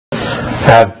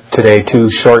have today two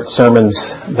short sermons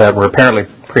that were apparently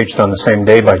preached on the same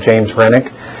day by James Renwick,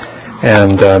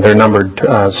 and they're numbered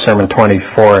Sermon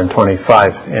 24 and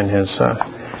 25 in his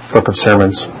book of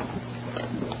sermons.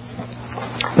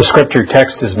 The scripture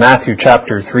text is Matthew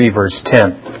chapter 3, verse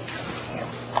 10.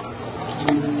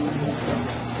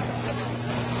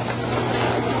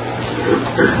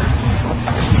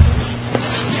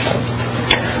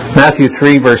 Matthew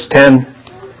 3, verse 10.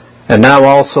 And now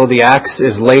also the axe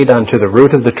is laid unto the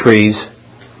root of the trees.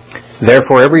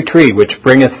 Therefore every tree which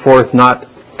bringeth not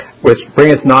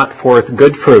forth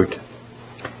good fruit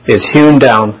is hewn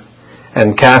down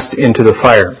and cast into the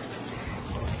fire.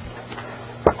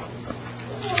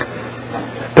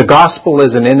 The gospel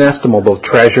is an inestimable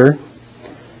treasure,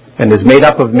 and is made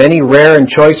up of many rare and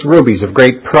choice rubies of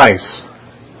great price,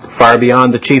 far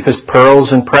beyond the chiefest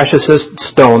pearls and preciousest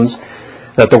stones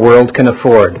that the world can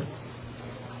afford.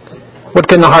 What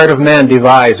can the heart of man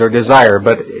devise or desire,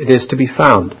 but it is to be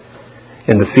found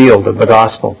in the field of the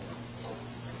gospel?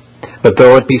 But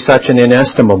though it be such an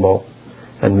inestimable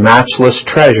and matchless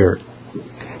treasure,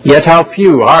 yet how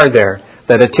few are there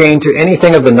that attain to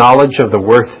anything of the knowledge of the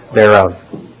worth thereof?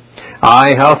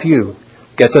 Aye, how few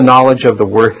get the knowledge of the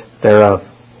worth thereof?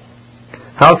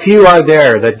 How few are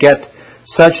there that get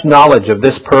such knowledge of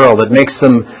this pearl that makes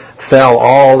them sell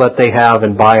all that they have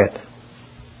and buy it?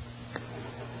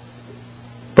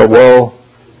 But woe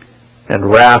and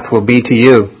wrath will be to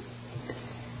you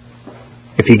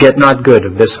if ye get not good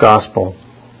of this gospel.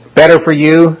 Better for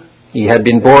you, ye had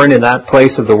been born in that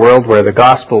place of the world where the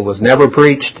gospel was never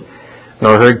preached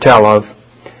nor heard tell of,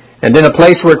 and in a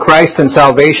place where Christ and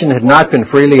salvation had not been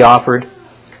freely offered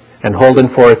and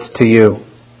holden forth to you.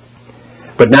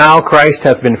 But now Christ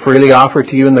hath been freely offered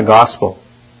to you in the gospel,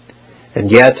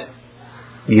 and yet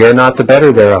ye are not the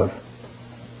better thereof,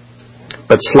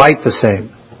 but slight the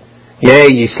same. Yea,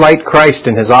 ye slight Christ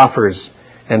in his offers,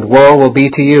 and woe will be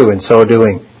to you in so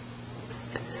doing.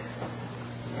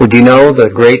 Would ye know the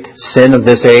great sin of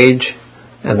this age,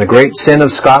 and the great sin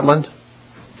of Scotland?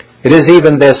 It is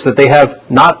even this, that they have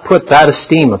not put that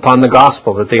esteem upon the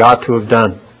gospel that they ought to have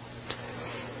done.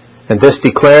 And this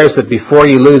declares that before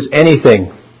you lose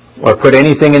anything, or put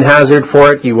anything in hazard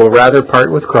for it, you will rather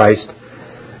part with Christ,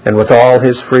 and with all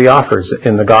his free offers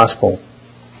in the gospel.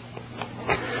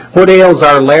 What ails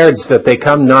our lairds that they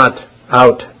come not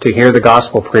out to hear the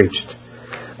gospel preached?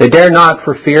 They dare not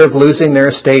for fear of losing their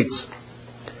estates.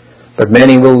 But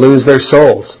many will lose their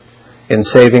souls in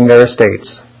saving their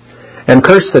estates, and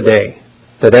curse the day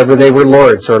that ever they were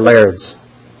lords or lairds.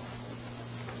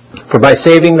 For by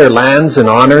saving their lands and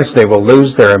honours they will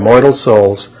lose their immortal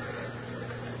souls.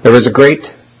 There is a great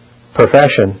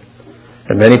profession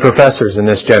and many professors in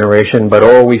this generation, but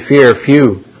oh, we fear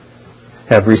few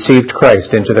have received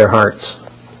Christ into their hearts.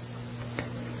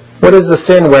 What is the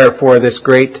sin wherefore this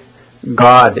great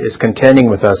God is contending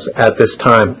with us at this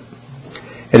time?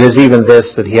 It is even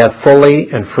this, that he hath fully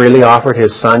and freely offered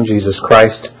his Son, Jesus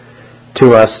Christ,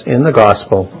 to us in the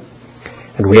gospel,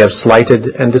 and we have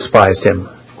slighted and despised him.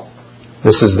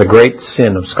 This is the great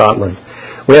sin of Scotland.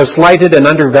 We have slighted and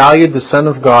undervalued the Son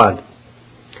of God.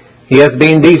 He hath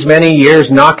been these many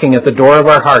years knocking at the door of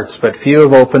our hearts, but few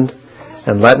have opened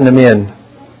and letten him in,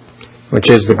 which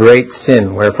is the great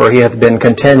sin, wherefore he hath been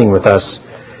contending with us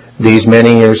these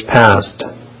many years past.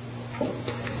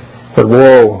 But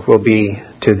woe will be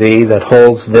to thee that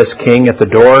holds this king at the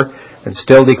door, and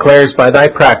still declares by thy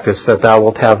practice that thou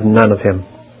wilt have none of him.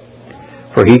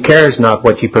 For he cares not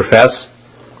what ye profess,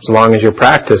 as long as your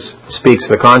practice speaks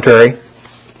the contrary.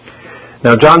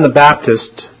 Now John the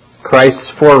Baptist,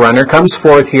 Christ's forerunner, comes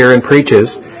forth here and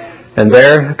preaches, and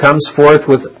there comes forth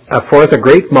a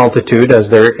great multitude, as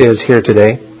there is here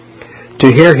today,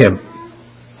 to hear him,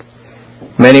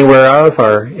 many whereof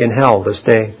are in hell this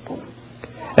day.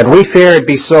 And we fear it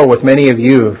be so with many of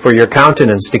you, for your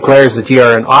countenance declares that ye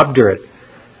are an obdurate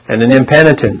and an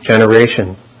impenitent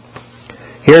generation.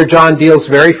 Here John deals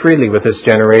very freely with this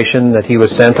generation that he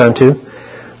was sent unto,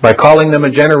 by calling them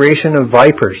a generation of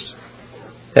vipers,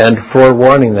 and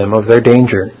forewarning them of their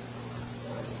danger.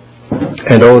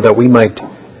 And oh, that we might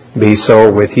be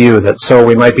so with you, that so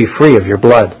we might be free of your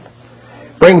blood.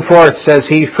 Bring forth, says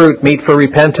he, fruit meet for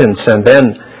repentance. And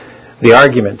then the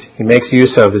argument he makes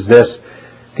use of is this: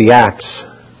 the axe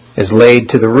is laid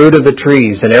to the root of the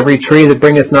trees, and every tree that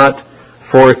bringeth not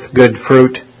forth good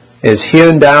fruit is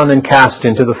hewn down and cast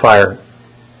into the fire.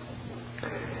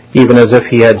 Even as if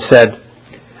he had said,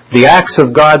 the axe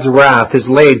of God's wrath is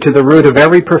laid to the root of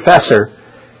every professor,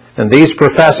 and these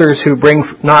professors who bring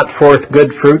not forth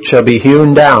good fruit shall be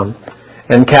hewn down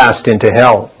and cast into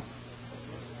hell.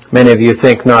 Many of you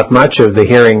think not much of the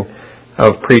hearing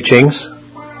of preachings,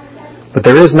 but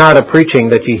there is not a preaching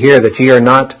that ye hear that ye are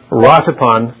not wrought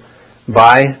upon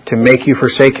by to make you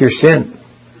forsake your sin,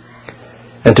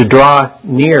 and to draw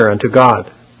near unto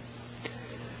God.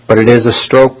 But it is a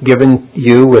stroke given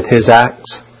you with his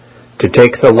axe to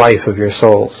take the life of your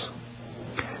souls.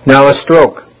 Now a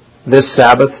stroke this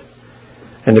Sabbath,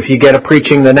 and if you get a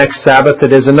preaching the next Sabbath,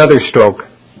 it is another stroke.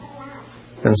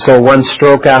 And so one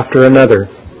stroke after another,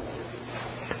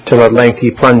 till at length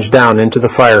ye plunge down into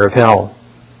the fire of hell.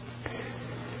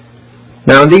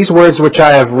 Now in these words which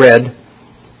I have read,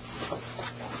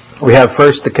 we have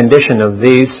first the condition of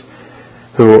these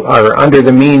who are under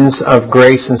the means of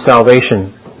grace and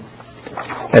salvation,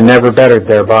 and never bettered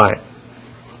thereby.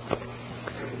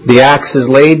 The axe is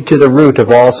laid to the root of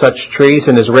all such trees,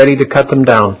 and is ready to cut them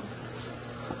down.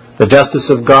 The justice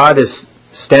of God is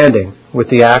standing with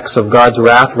the axe of God's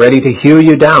wrath, ready to hew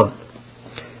you down.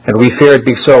 And we fear it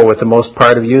be so with the most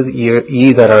part of you,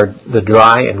 ye that are the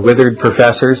dry and withered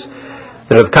professors,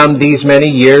 that have come these many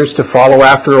years to follow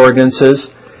after ordinances,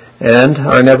 and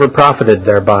are never profited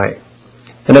thereby,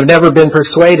 and have never been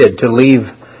persuaded to leave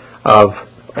of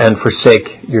and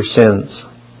forsake your sins.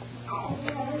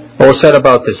 O set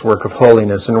about this work of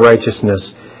holiness and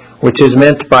righteousness, which is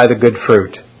meant by the good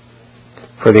fruit,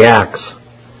 for the axe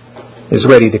is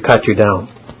ready to cut you down.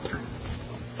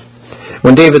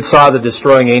 When David saw the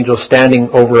destroying angel standing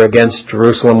over against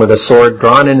Jerusalem with a sword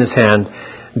drawn in his hand,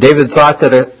 David thought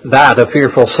that a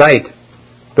fearful sight.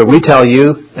 But we tell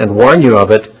you and warn you of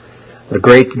it, the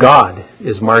great God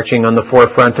is marching on the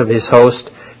forefront of his host,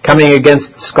 coming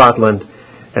against Scotland,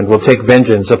 and will take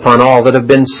vengeance upon all that have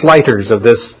been slighters of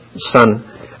this Son,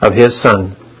 of his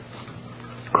Son,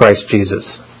 Christ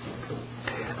Jesus.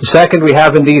 Second, we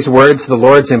have in these words the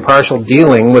Lord's impartial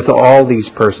dealing with all these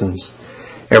persons,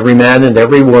 every man and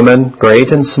every woman,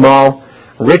 great and small,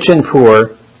 rich and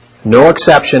poor, no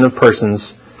exception of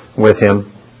persons with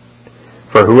him.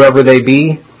 For whoever they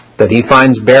be, that he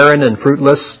finds barren and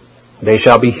fruitless, they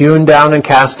shall be hewn down and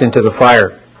cast into the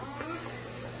fire.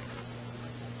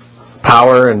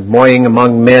 Power and moying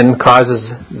among men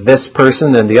causes this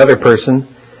person and the other person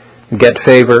get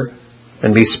favor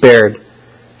and be spared.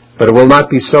 But it will not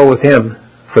be so with him,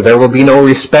 for there will be no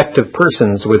respect of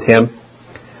persons with him.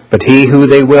 But be who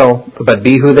they will,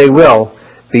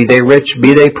 be they rich,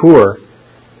 be they poor,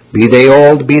 be they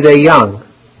old, be they young,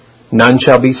 none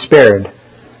shall be spared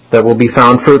that will be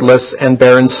found fruitless and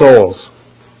barren souls.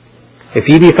 If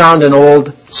ye be found an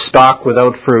old stalk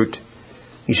without fruit,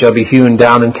 ye shall be hewn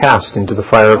down and cast into the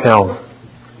fire of hell.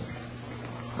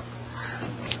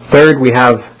 Third, we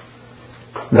have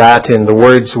that in the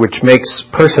words which makes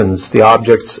persons the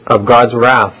objects of God's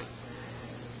wrath,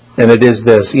 and it is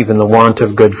this, even the want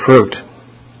of good fruit.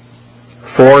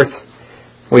 Fourth,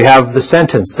 we have the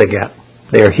sentence they get.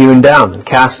 They are hewn down and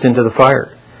cast into the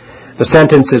fire. The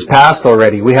sentence is passed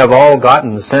already. We have all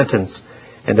gotten the sentence,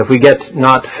 and if we get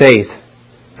not faith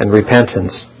and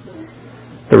repentance,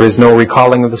 there is no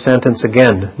recalling of the sentence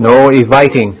again, no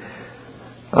eviting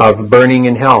of burning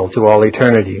in hell to all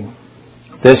eternity.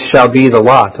 This shall be the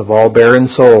lot of all barren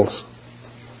souls.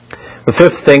 The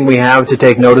fifth thing we have to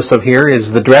take notice of here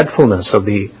is the dreadfulness of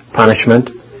the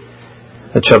punishment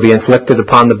that shall be inflicted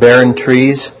upon the barren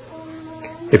trees.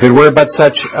 If it were but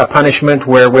such a punishment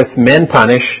wherewith men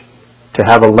punish, to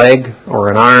have a leg or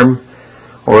an arm,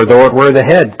 or though it were the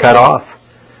head cut off,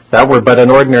 that were but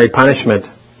an ordinary punishment.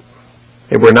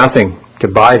 It were nothing to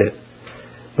bide it.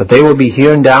 But they will be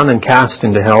hewn down and cast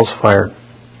into hell's fire.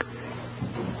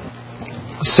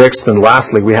 Sixth and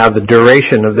lastly, we have the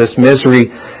duration of this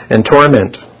misery and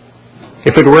torment.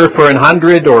 If it were for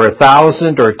 100 or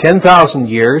 1,000 or 10,000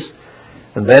 years,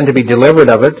 and then to be delivered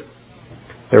of it,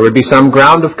 there would be some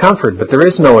ground of comfort, but there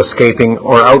is no escaping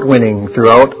or outwinning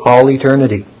throughout all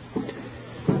eternity.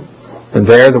 And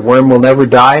there the worm will never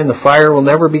die, and the fire will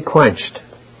never be quenched.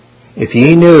 If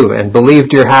ye knew and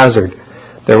believed your hazard,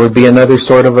 there would be another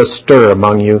sort of a stir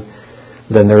among you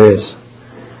than there is.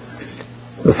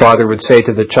 The father would say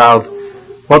to the child,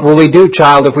 "What will we do,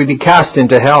 child, if we be cast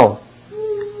into hell,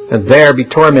 and there be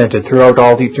tormented throughout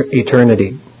all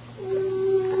eternity?"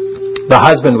 The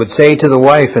husband would say to the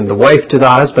wife, and the wife to the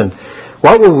husband,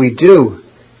 "What will we do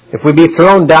if we be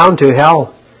thrown down to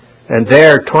hell, and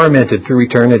there tormented through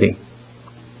eternity?"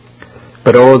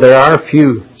 But oh, there are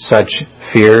few such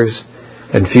fears,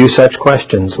 and few such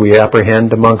questions we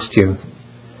apprehend amongst you.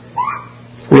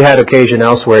 We had occasion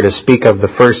elsewhere to speak of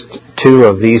the first two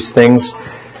of these things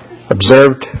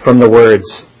observed from the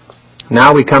words.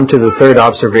 Now we come to the third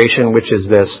observation, which is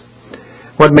this: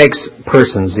 what makes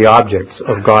persons the objects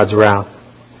of God's wrath?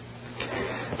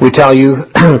 We tell you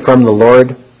from the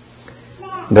Lord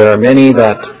There are many in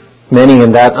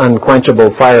that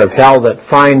unquenchable fire of hell that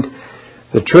find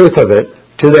the truth of it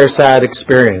to their sad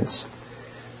experience,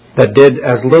 that did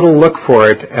as little look for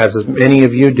it as many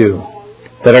of you do,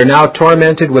 that are now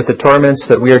tormented with the torments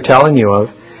that we are telling you of.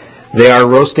 They are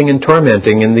roasting and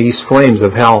tormenting in these flames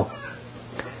of hell.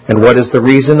 And what is the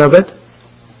reason of it?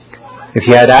 If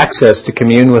you had access to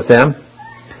commune with them,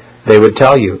 they would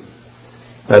tell you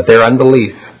that their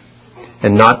unbelief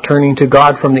and not turning to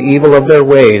God from the evil of their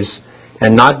ways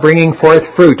and not bringing forth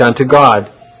fruit unto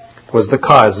God was the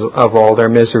cause of all their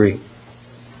misery.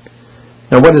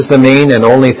 Now, what is the main and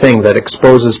only thing that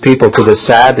exposes people to this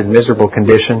sad and miserable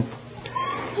condition?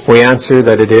 We answer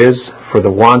that it is for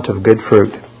the want of good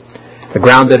fruit. The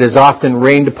ground that is often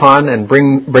rained upon and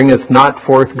bringeth not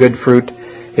forth good fruit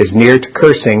is near to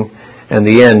cursing, and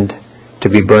the end to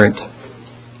be burnt.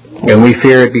 And we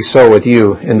fear it be so with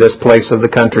you in this place of the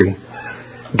country.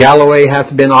 Galloway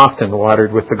hath been often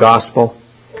watered with the gospel,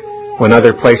 when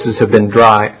other places have been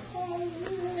dry.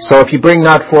 So if ye bring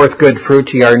not forth good fruit,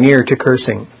 ye are near to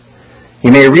cursing.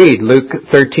 You may read Luke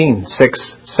 13,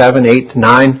 6, 7, 8,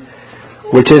 9,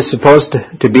 which is supposed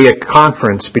to be a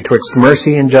conference betwixt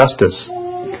mercy and justice.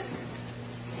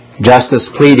 Justice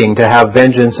pleading to have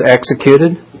vengeance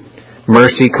executed,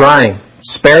 mercy crying,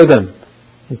 spare them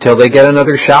until they get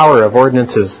another shower of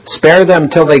ordinances. Spare them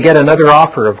till they get another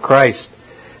offer of Christ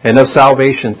and of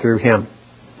salvation through Him.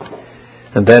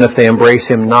 And then if they embrace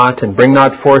Him not and bring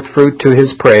not forth fruit to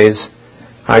His praise,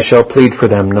 I shall plead for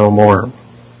them no more,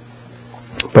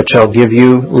 but shall give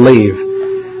you leave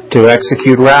to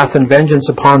execute wrath and vengeance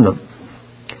upon them.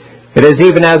 It is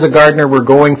even as a gardener were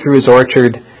going through his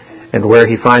orchard, and where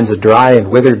he finds a dry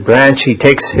and withered branch, he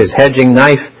takes his hedging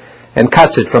knife and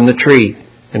cuts it from the tree,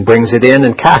 and brings it in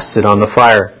and casts it on the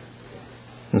fire.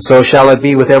 And so shall it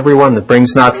be with every one that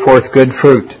brings not forth good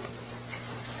fruit.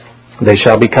 They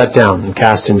shall be cut down and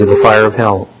cast into the fire of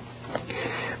hell.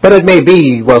 But it may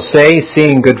be, well say,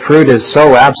 seeing good fruit is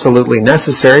so absolutely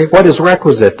necessary, what is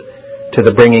requisite to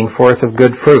the bringing forth of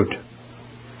good fruit?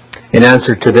 In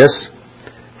answer to this,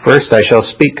 first I shall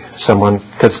speak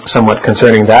somewhat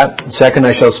concerning that. Second,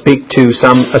 I shall speak to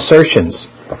some assertions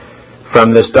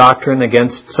from this doctrine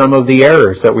against some of the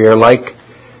errors that we are like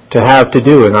to have to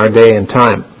do in our day and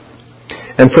time.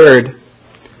 And third,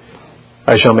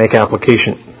 I shall make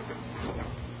application.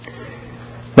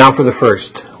 Now for the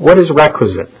first, what is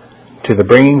requisite to the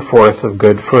bringing forth of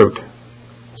good fruit,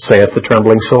 saith the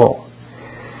trembling soul?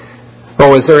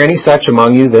 Oh, is there any such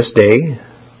among you this day?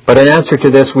 But in answer to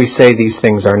this we say these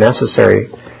things are necessary.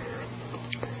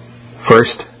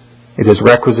 First, it is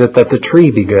requisite that the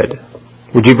tree be good.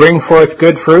 Would you bring forth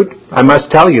good fruit? I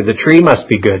must tell you, the tree must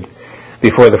be good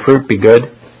before the fruit be good.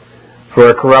 For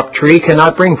a corrupt tree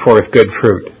cannot bring forth good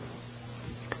fruit.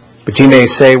 But you may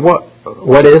say,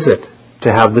 what is it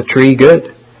to have the tree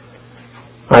good?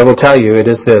 I will tell you, it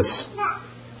is this.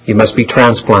 You must be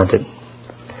transplanted.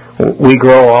 We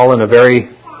grow all in a very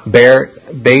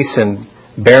base and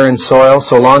barren soil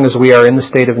so long as we are in the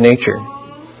state of nature.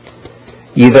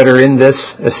 Ye that are in this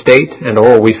estate, and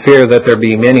we fear that there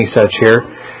be many such here,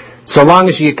 so long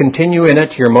as ye continue in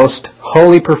it, your most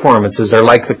holy performances are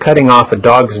like the cutting off a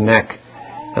dog's neck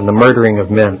and the murdering of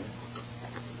men.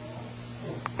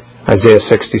 Isaiah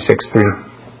 66:3.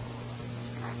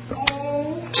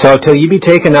 So till ye be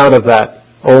taken out of that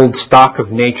old stock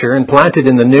of nature and planted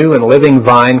in the new and living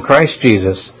vine, Christ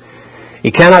Jesus,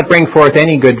 ye cannot bring forth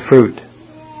any good fruit.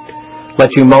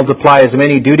 Let you multiply as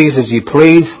many duties as you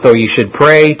please, though you should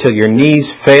pray till your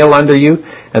knees fail under you,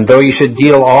 and though you should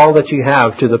deal all that you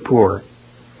have to the poor.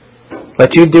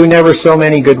 Let you do never so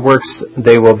many good works,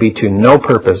 they will be to no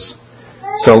purpose,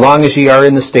 so long as ye are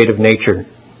in the state of nature.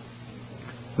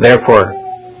 Therefore,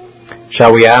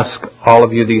 shall we ask all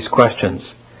of you these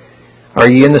questions?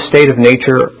 Are ye in the state of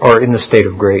nature or in the state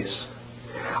of grace?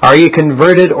 Are ye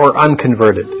converted or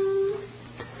unconverted?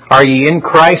 Are ye in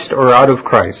Christ or out of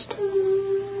Christ?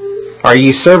 Are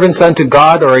ye servants unto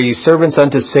God, or are ye servants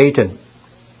unto Satan?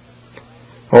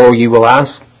 Will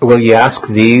ye ask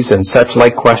these and such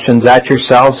like questions at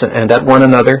yourselves and at one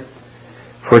another?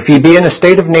 For if ye be in a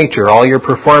state of nature, all your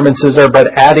performances are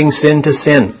but adding sin to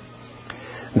sin.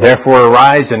 Therefore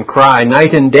arise and cry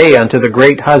night and day unto the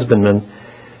great husbandman,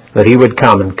 that he would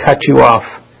come and cut you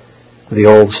off the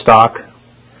old stock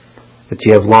that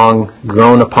ye have long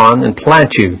grown upon, and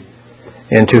plant you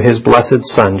into his blessed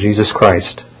Son, Jesus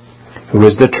Christ, who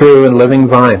is the true and living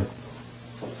vine.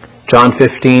 John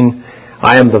 15,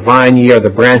 I am the vine, ye are the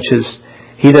branches.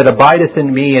 He that abideth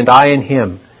in me, and I in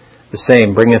him, the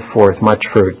same bringeth forth much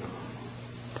fruit.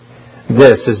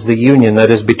 This is the union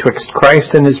that is betwixt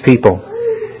Christ and his people,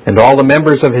 and all the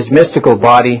members of his mystical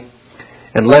body.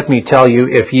 And let me tell you,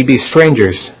 if ye be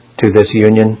strangers to this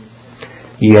union,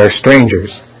 ye are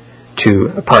strangers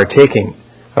to partaking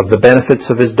of the benefits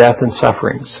of his death and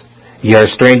sufferings. Ye are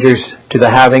strangers to the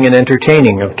having and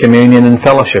entertaining of communion and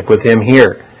fellowship with him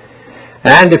here.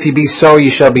 And if ye be so,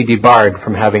 ye shall be debarred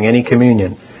from having any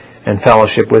communion and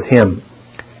fellowship with him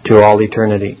to all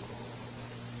eternity.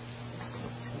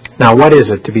 Now what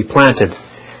is it to be planted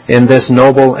in this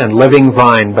noble and living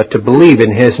vine, but to believe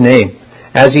in his name,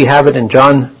 as ye have it in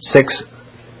John 6,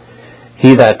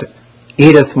 he that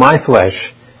eateth my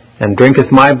flesh and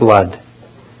drinketh my blood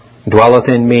dwelleth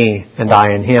in me, and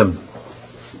I in him.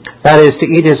 That is, to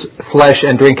eat his flesh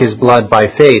and drink his blood by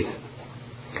faith.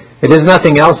 It is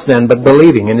nothing else then but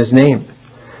believing in his name.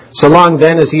 So long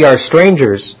then as ye are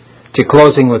strangers to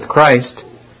closing with Christ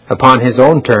upon his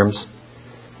own terms,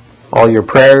 all your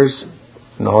prayers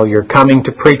and all your coming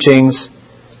to preachings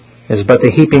is but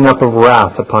the heaping up of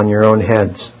wrath upon your own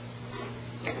heads.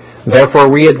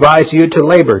 Therefore we advise you to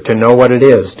labor to know what it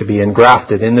is to be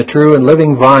engrafted in the true and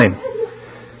living vine,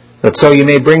 that so you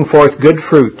may bring forth good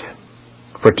fruit.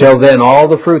 For till then all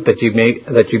the fruit that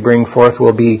you bring forth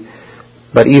will be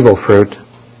but evil fruit.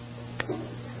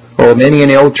 O many an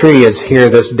ill tree is here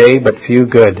this day, but few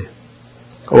good.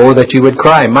 O that you would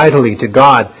cry mightily to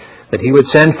God, that he would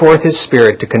send forth his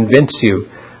Spirit to convince you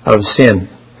of sin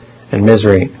and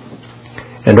misery.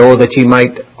 And oh, that ye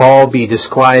might all be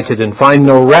disquieted and find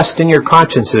no rest in your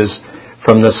consciences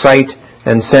from the sight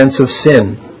and sense of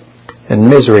sin and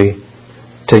misery,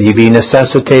 till ye be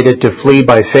necessitated to flee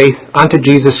by faith unto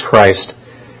Jesus Christ,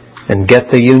 and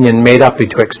get the union made up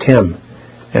betwixt him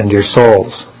and your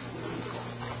souls.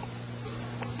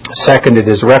 Second, it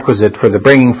is requisite for the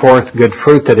bringing forth good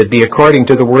fruit that it be according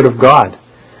to the word of God.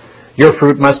 Your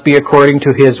fruit must be according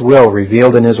to his will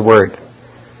revealed in his word.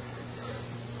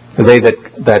 They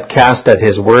that cast at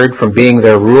his word from being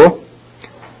their rule,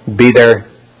 be their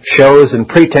shows and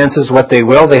pretenses what they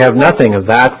will, they have nothing of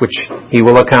that which he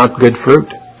will account good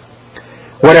fruit.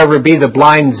 Whatever be the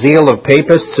blind zeal of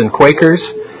papists and Quakers,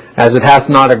 as it hath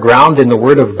not a ground in the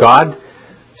word of God,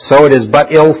 so it is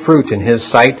but ill fruit in his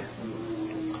sight.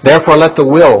 Therefore let the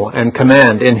will and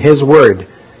command in his word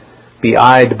be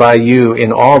eyed by you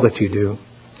in all that you do,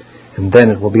 and then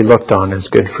it will be looked on as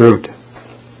good fruit.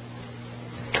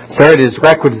 Third, is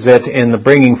requisite in the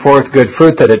bringing forth good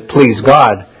fruit that it please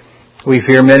God. We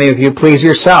fear many of you please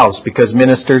yourselves, because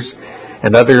ministers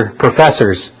and other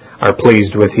professors are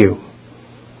pleased with you.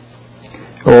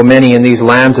 Oh, many in these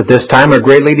lands at this time are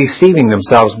greatly deceiving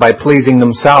themselves by pleasing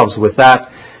themselves with that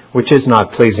which is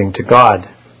not pleasing to God.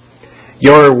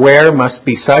 Your ware must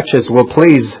be such as will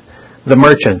please the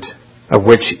merchant, of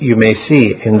which you may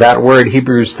see in that word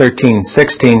Hebrews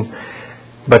 13:16,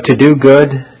 but to do good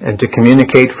and to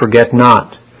communicate forget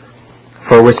not,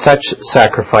 for with such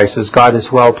sacrifices God is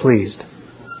well pleased.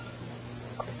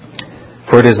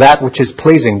 For it is that which is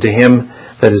pleasing to him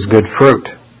that is good fruit.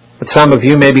 But some of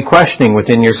you may be questioning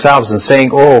within yourselves and saying,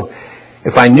 oh,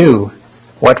 if I knew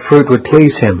what fruit would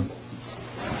please him.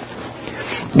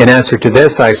 In answer to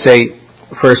this, I say,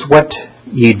 first, what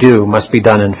ye do must be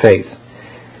done in faith.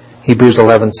 Hebrews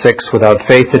 11:6, without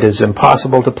faith it is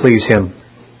impossible to please him.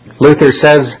 Luther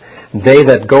says, they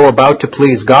that go about to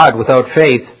please God without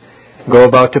faith go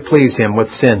about to please him with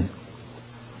sin.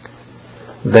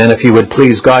 Then if you would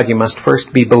please God, you must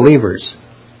first be believers.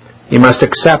 You must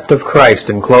accept of Christ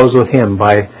and close with him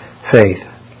by faith.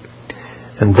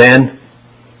 And then,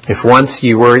 if once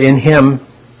you were in him,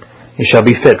 you shall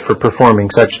be fit for performing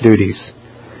such duties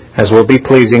as will be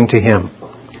pleasing to him,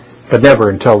 but never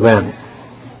until then.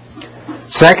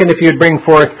 Second, if you'd bring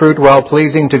forth fruit well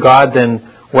pleasing to God, then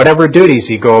whatever duties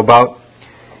you go about,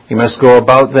 you must go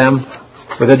about them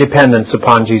with a dependence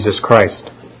upon Jesus Christ.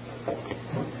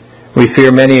 We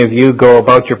fear many of you go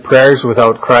about your prayers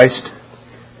without Christ,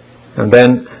 and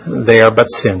then they are but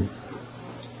sin.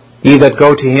 Ye that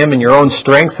go to him in your own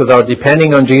strength without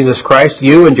depending on Jesus Christ,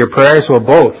 you and your prayers will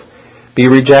both be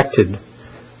rejected,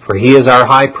 for he is our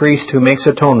high priest who makes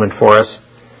atonement for us.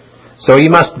 So you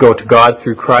must go to God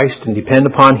through Christ and depend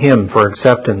upon him for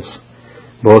acceptance,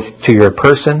 both to your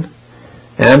person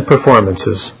and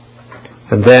performances.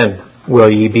 And then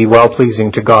will ye be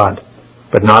well-pleasing to God,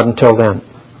 but not until then.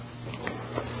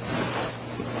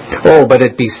 Oh, but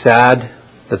it be sad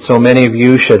that so many of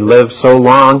you should live so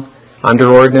long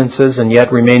under ordinances and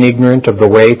yet remain ignorant of the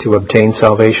way to obtain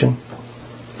salvation.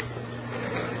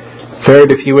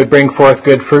 Third, if you would bring forth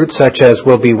good fruit, such as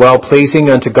will be well-pleasing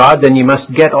unto God, then you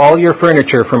must get all your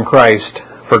furniture from Christ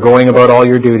for going about all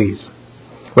your duties.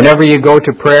 Whenever you go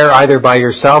to prayer, either by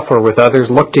yourself or with others,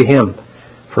 look to him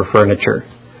for furniture.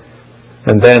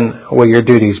 And then will your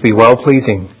duties be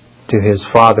well-pleasing to his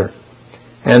Father,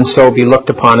 and so be looked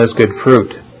upon as good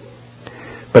fruit.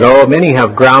 But many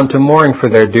have ground to mourn for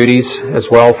their duties as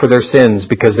well for their sins,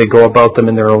 because they go about them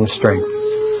in their own strength.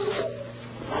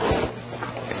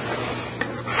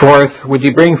 Fourth, would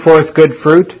ye bring forth good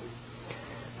fruit?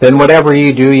 Then whatever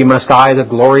ye do, ye must eye the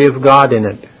glory of God in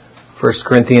it. 1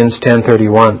 Corinthians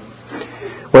 10:31.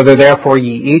 Whether therefore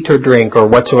ye eat or drink, or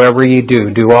whatsoever ye do,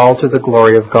 do all to the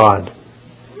glory of God.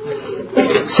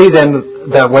 See then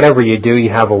that whatever ye do, ye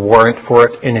have a warrant for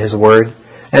it in his word,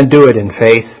 and do it in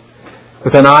faith,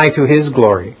 with an eye to his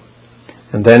glory,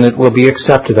 and then it will be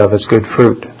accepted of as good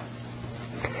fruit.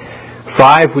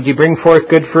 5, would ye bring forth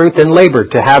good fruit? Then labor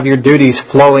to have your duties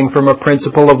flowing from a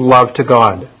principle of love to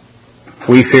God.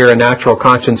 We fear a natural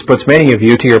conscience puts many of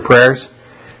you to your prayers,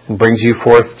 and brings you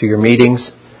forth to your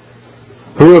meetings.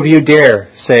 Who of you dare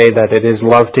say that it is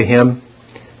love to him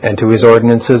and to his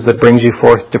ordinances that brings you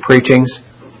forth to preachings?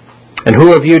 And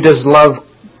who of you does love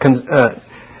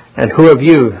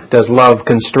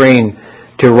constrain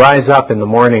to rise up in the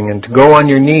morning and to go on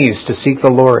your knees to seek the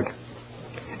Lord?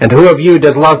 And who of you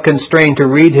does love constrain to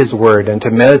read his word and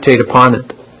to meditate upon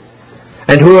it?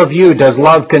 And who of you does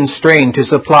love constrain to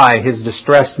supply his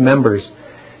distressed members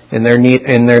in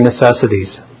their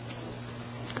necessities?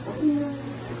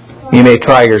 You may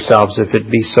try yourselves if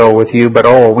it be so with you, but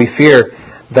we fear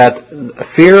that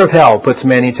fear of hell puts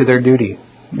many to their duty,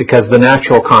 because the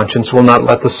natural conscience will not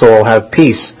let the soul have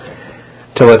peace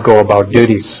to let go about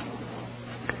duties.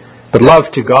 But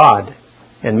love to God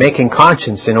and making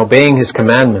conscience in obeying his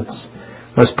commandments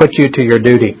must put you to your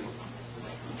duty,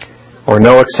 or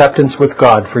no acceptance with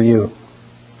God for you.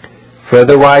 For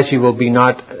otherwise you will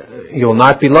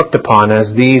not be looked upon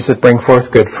as these that bring forth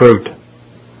good fruit.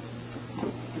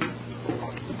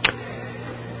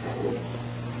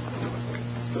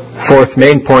 Fourth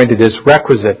main point, it is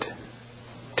requisite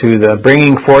to the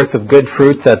bringing forth of good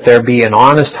fruit that there be an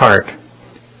honest heart,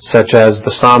 such as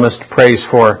the psalmist prays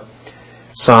for.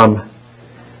 Psalm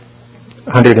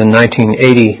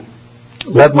 119:80.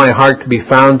 Let my heart be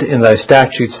found in thy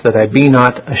statutes, that I be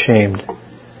not ashamed.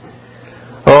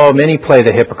 Many play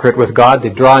the hypocrite with God. They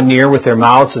draw near with their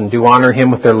mouths and do honor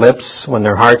him with their lips, when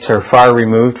their hearts are far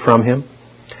removed from him.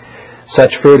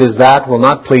 Such fruit as that will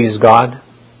not please God.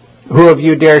 Who of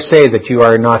you dare say that you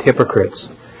are not hypocrites?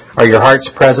 Are your hearts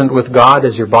present with God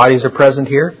as your bodies are present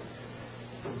here?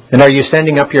 And are you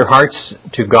sending up your hearts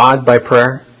to God by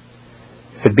prayer?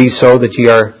 If it be so that ye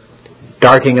are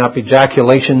darting up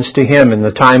ejaculations to him in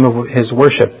the time of his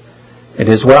worship, it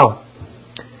is well.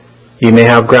 Ye may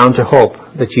have ground to hope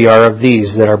that ye are of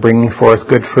these that are bringing forth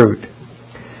good fruit.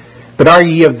 But are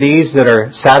ye of these that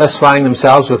are satisfying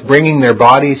themselves with bringing their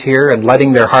bodies here and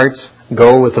letting their hearts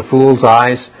go with the fool's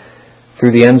eyes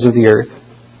through the ends of the earth?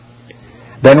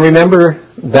 Then remember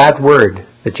that word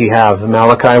that ye have,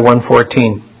 Malachi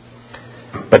 1:14.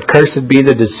 But cursed be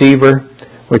the deceiver,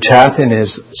 which hath in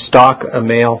his stock a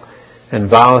male, and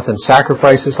voweth and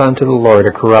sacrifices unto the Lord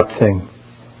a corrupt thing.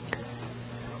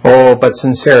 But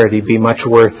sincerity be much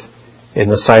worth in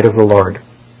the sight of the Lord.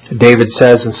 David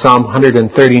says in Psalm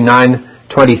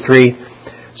 139:23,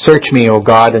 Search me, O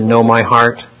God, and know my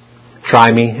heart.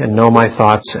 Try me and know my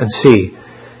thoughts, and see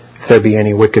if there be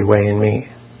any wicked way in me.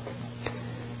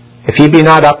 If ye be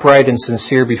not upright and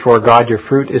sincere before God, your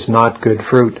fruit is not good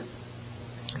fruit.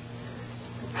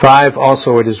 5,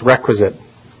 also it is requisite,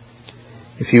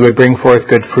 if you would bring forth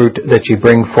good fruit, that ye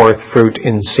bring forth fruit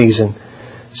in season.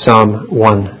 Psalm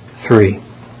 1:3.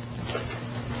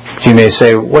 You may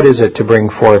say, what is it to bring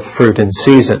forth fruit in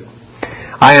season?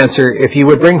 I answer, if you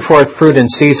would bring forth fruit in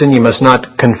season, you must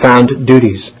not confound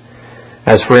duties.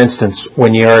 As for instance,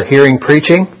 when ye are hearing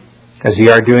preaching, as ye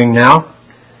are doing now,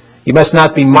 you must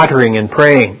not be muttering and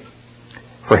praying.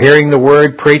 For hearing the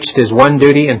word preached is one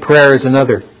duty, and prayer is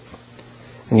another.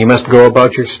 And you must go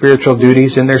about your spiritual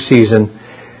duties in their season,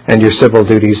 and your civil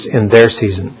duties in their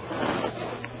season.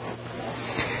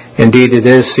 Indeed, it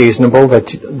is seasonable that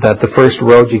the first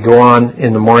road you go on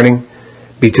in the morning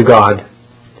be to God,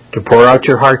 to pour out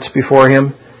your hearts before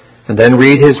him, and then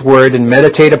read his word and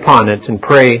meditate upon it and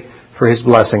pray for his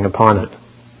blessing upon it.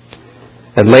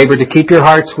 And labor to keep your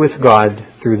hearts with God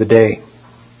through the day.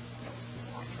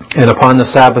 And upon the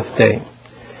Sabbath day,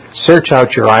 search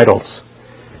out your idols,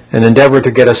 and endeavor to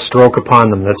get a stroke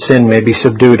upon them, that sin may be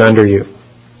subdued under you.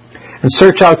 And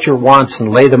search out your wants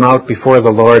and lay them out before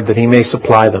the Lord, that he may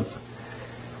supply them.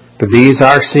 For these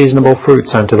are seasonable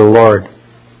fruits unto the Lord.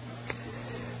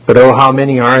 But how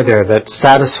many are there that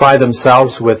satisfy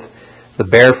themselves with the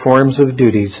bare forms of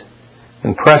duties,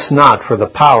 and press not for the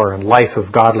power and life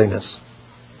of godliness?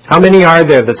 How many are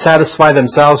there that satisfy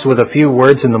themselves with a few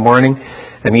words in the morning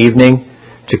and evening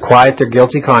to quiet their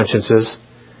guilty consciences,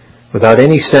 without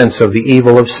any sense of the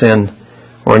evil of sin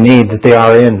or need that they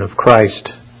are in of Christ,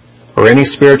 or any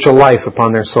spiritual life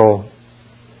upon their soul,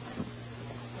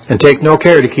 and take no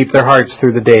care to keep their hearts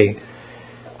through the day,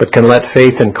 but can let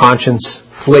faith and conscience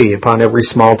flee upon every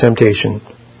small temptation?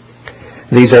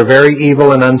 These are very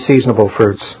evil and unseasonable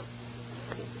fruits.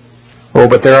 Oh,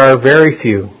 but there are very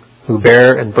few who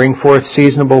bear and bring forth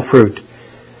seasonable fruit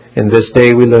in this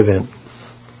day we live in.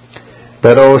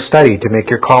 But study to make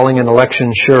your calling and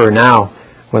election sure now,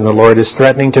 when the Lord is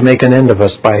threatening to make an end of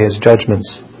us by His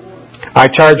judgments. I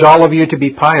charge all of you to be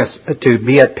pious, to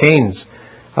be at pains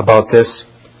about this.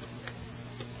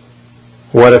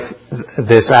 What if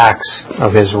this axe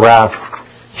of His wrath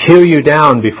hew you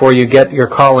down before you get your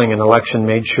calling and election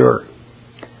made sure?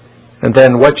 And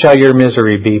then what shall your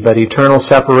misery be but eternal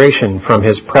separation from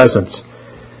His presence?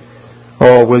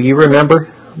 Oh, will you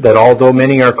remember that although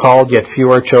many are called, yet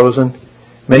few are chosen?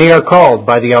 Many are called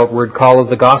by the outward call of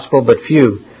the gospel, but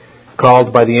few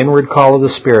called by the inward call of the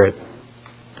Spirit.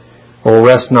 Oh,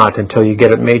 rest not until you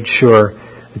get it made sure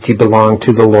that you belong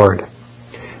to the Lord.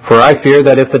 For I fear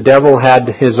that if the devil had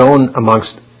his own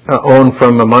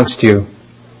from amongst you,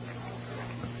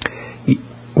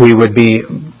 we would be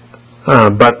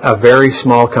but a very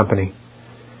small company.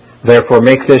 Therefore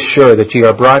make this sure, that ye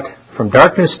are brought from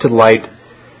darkness to light,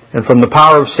 and from the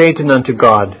power of Satan unto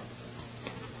God.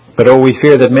 But we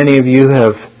fear that many of you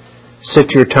have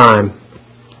sit your time.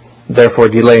 Therefore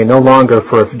delay no longer,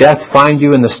 for if death find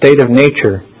you in the state of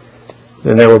nature,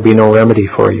 then there will be no remedy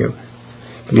for you.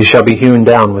 But you shall be hewn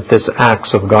down with this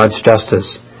axe of God's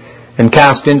justice, and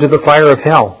cast into the fire of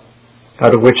hell,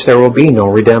 out of which there will be no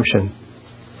redemption.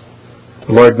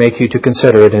 The Lord make you to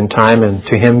consider it in time, and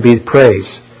to Him be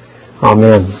praise.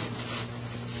 Amen.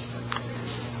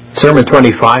 Sermon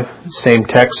 25, same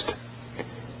text.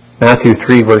 Matthew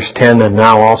 3, verse 10, and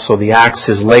now also the axe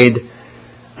is laid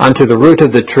unto the root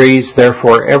of the trees.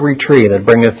 Therefore every tree that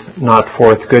bringeth not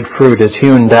forth good fruit is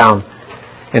hewn down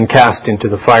and cast into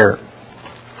the fire.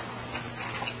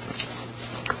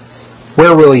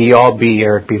 Where will ye all be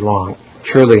ere it be long?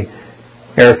 Surely,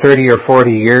 ere 30 or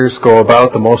 40 years go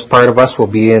about, the most part of us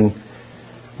will be in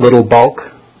little bulk,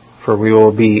 for we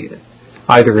will be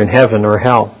either in heaven or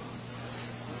hell.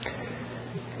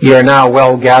 Ye are now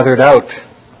well gathered out,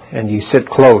 and ye sit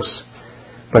close.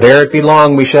 But ere it be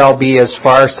long, we shall be as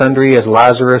far sundry as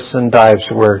Lazarus and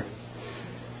Dives were.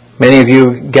 Many of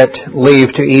you get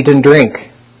leave to eat and drink,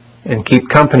 and keep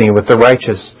company with the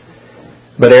righteous.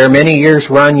 But ere many years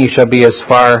run, ye shall be as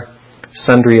far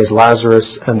sundry as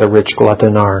Lazarus and the rich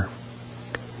glutton are.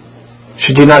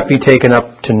 Should you not be taken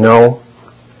up to know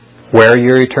where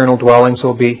your eternal dwellings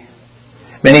will be?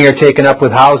 Many are taken up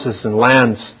with houses and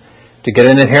lands to get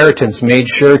an inheritance made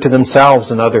sure to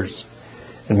themselves and others.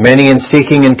 And many in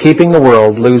seeking and keeping the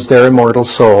world lose their immortal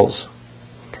souls.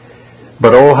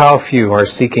 But oh, how few are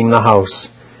seeking the house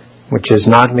which is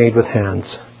not made with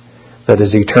hands, that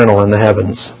is eternal in the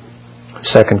heavens.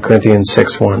 2 Corinthians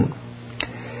 6:1.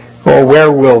 Oh,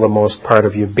 where will the most part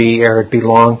of you be ere it be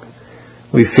long?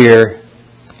 We fear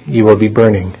you will be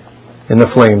burning in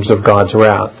the flames of God's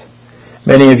wrath.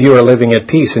 Many of you are living at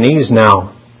peace and ease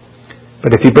now.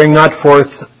 But if you bring not forth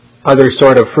other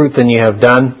sort of fruit than ye have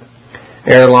done,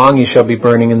 ere long ye shall be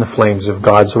burning in the flames of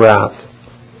God's wrath.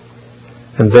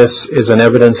 And this is an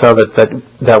evidence of it,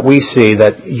 that we see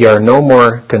that ye are no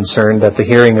more concerned at the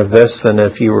hearing of this than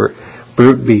if you were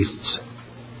brute beasts.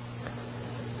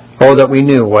 Oh, that we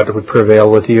knew what would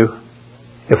prevail with you.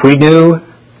 If we knew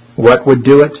what would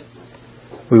do it,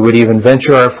 we would even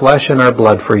venture our flesh and our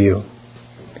blood for you.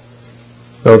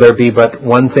 Though there be but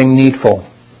one thing needful,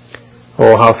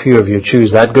 oh, how few of you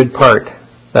choose that good part,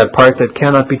 that part that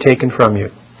cannot be taken from you.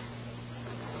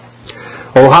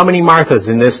 Oh, how many Marthas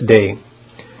in this day,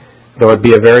 though it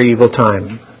be a very evil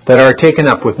time, that are taken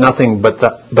up with nothing but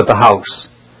the house,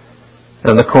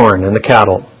 and the corn, and the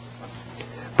cattle.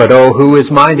 But oh, who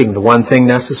is minding the one thing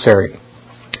necessary?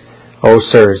 Oh,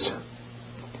 sirs,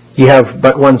 ye have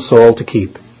but one soul to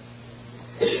keep.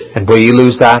 And will ye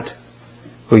lose that?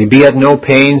 Will ye be at no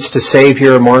pains to save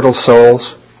your immortal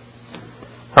souls?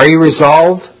 Are you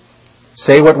resolved,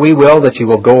 say what we will, that you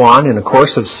will go on in a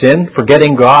course of sin,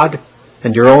 forgetting God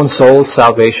and your own soul's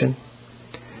salvation?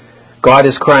 God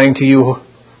is crying to you,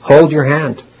 hold your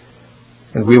hand.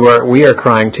 And we are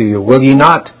crying to you, will ye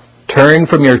not turn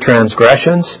from your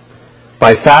transgressions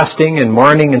by fasting and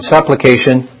mourning and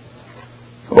supplication?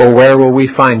 Oh, where will we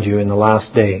find you in the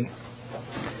last day?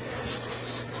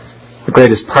 The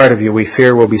greatest part of you, we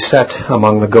fear, will be set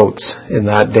among the goats in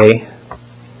that day.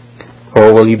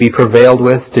 Or will you be prevailed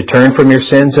with to turn from your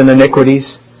sins and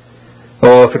iniquities?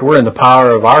 Oh, if it were in the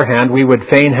power of our hand, we would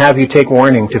fain have you take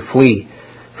warning to flee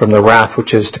from the wrath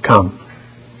which is to come.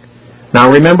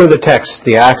 Now remember the text,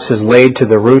 the axe is laid to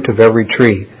the root of every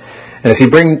tree. And if ye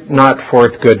bring not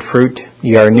forth good fruit,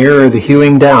 ye are nearer the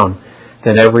hewing down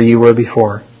than ever ye were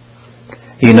before.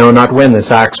 Ye know not when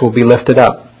this axe will be lifted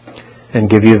up, and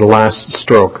give you the last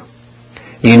stroke.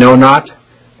 Ye know not,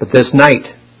 but this night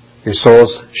your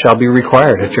souls shall be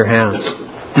required at your hands.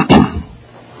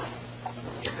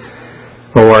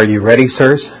 Oh, are you ready,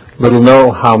 sirs? Little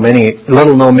know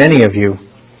many of you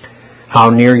how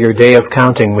near your day of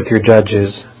counting with your judge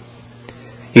is.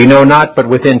 Ye know not, but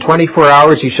within 24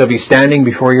 hours ye shall be standing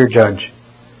before your judge.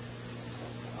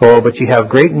 Oh, but ye have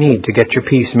great need to get your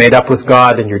peace made up with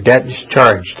God and your debt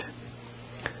discharged.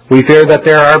 We fear that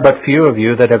there are but few of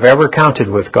you that have ever counted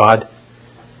with God.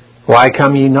 Why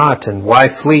come ye not, and why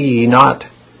flee ye not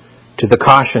to the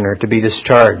cautioner to be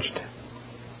discharged?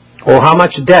 Oh, how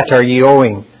much debt are ye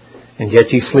owing, and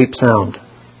yet ye sleep sound?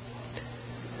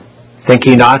 Think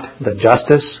ye not that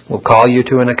justice will call you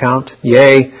to an account?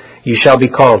 Yea, ye shall be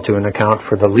called to an account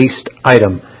for the least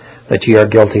item that ye are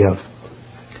guilty of.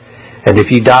 And if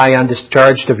ye die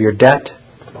undischarged of your debt,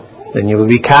 then ye will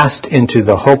be cast into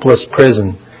the hopeless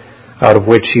prison, out of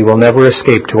which ye will never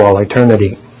escape to all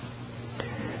eternity.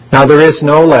 Now there is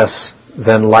no less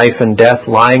than life and death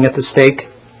lying at the stake.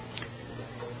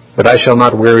 But I shall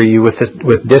not weary you with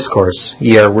discourse.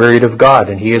 Ye are wearied of God,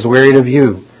 and he is wearied of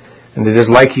you. And it is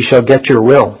like ye shall get your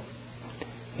will.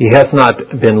 He hath not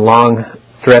been long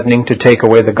threatening to take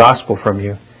away the gospel from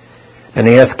you, and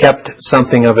he hath kept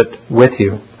something of it with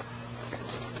you,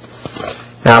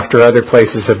 after other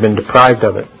places have been deprived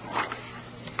of it.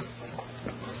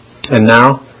 And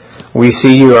now we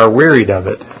see you are wearied of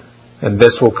it, and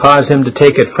this will cause him to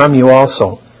take it from you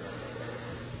also.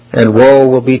 And woe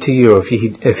will be to you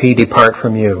if he depart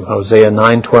from you. Hosea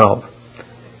 9:12.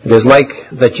 It is like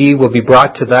that ye will be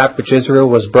brought to that which Israel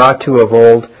was brought to of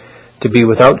old, to be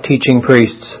without teaching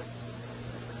priests.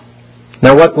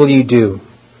 Now what will ye do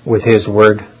with his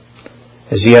word,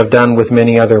 as ye have done with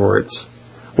many other words?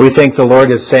 We think the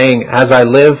Lord is saying, As I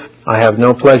live, I have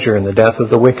no pleasure in the death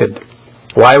of the wicked.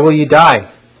 Why will ye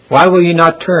die? Why will ye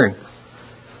not turn?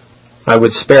 I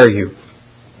would spare you,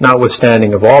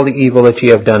 notwithstanding of all the evil that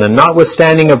ye have done, and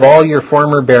notwithstanding of all your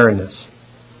former barrenness.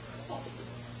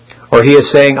 Or he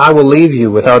is saying, I will leave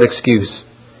you without excuse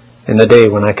in the day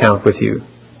when I count with you.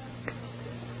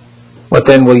 What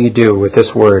then will ye do with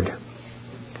this word?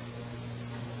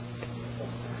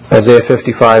 Isaiah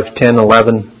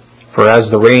 55:10-11. For as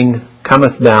the rain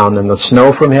cometh down, and the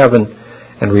snow from heaven,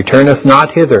 and returneth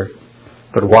not hither,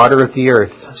 but watereth the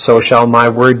earth, so shall my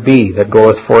word be that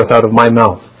goeth forth out of my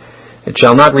mouth. It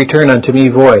shall not return unto me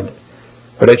void,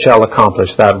 but it shall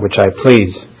accomplish that which I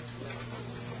please.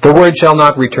 The word shall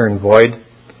not return void,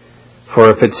 for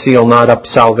if it seal not up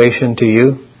salvation to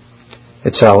you,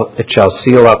 it shall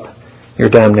seal up your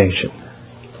damnation.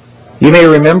 You may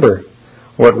remember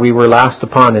what we were last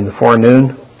upon in the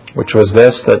forenoon, which was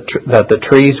this, that the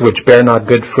trees which bear not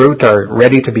good fruit are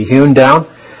ready to be hewn down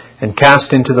and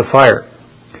cast into the fire,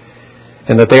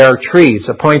 and that they are trees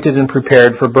appointed and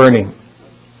prepared for burning.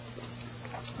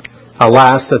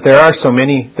 Alas, that there are so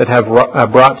many that have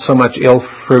brought so much ill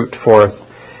fruit forth.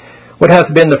 What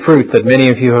hath been the fruit that many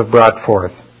of you have brought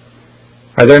forth?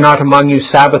 Are there not among you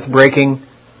Sabbath-breaking,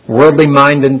 worldly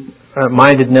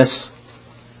mindedness,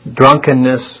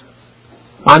 drunkenness,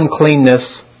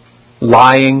 uncleanness,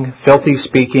 lying, filthy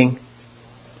speaking,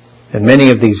 and many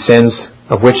of these sins,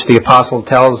 of which the apostle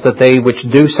tells that they which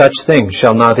do such things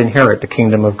shall not inherit the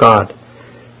kingdom of God?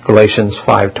 Galatians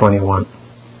 5:21.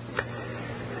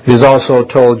 It is also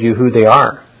told you who they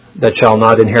are that shall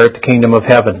not inherit the kingdom of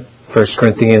heaven. 1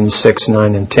 Corinthians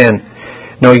 6:9-10.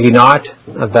 Know ye not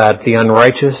that the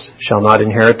unrighteous shall not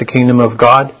inherit the kingdom of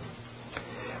God?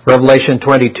 Revelation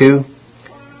 22:15.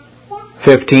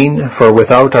 For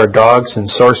without are dogs and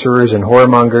sorcerers and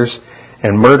whoremongers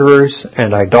and murderers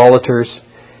and idolaters,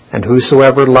 and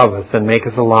whosoever loveth and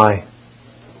maketh a lie.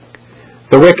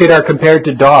 The wicked are compared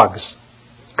to dogs.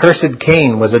 Cursed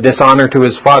Cain was a dishonor to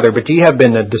his father, but ye have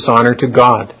been a dishonor to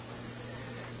God,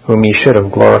 whom ye should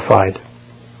have glorified.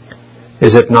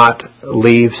 Is it not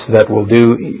leaves that will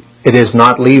do? It is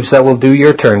not leaves that will do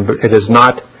your turn, but it is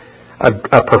not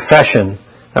a profession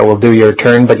that will do your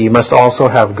turn, but ye must also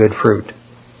have good fruit.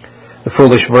 The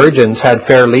foolish virgins had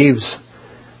fair leaves,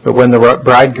 but when the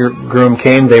bridegroom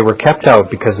came, they were kept out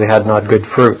because they had not good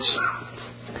fruits.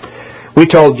 We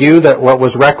told you that what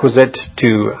was requisite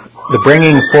to the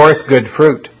bringing forth good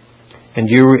fruit, and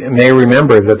you may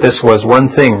remember that this was one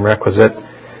thing requisite,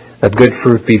 that good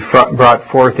fruit be brought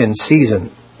forth in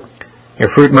season. Your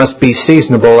fruit must be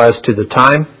seasonable as to the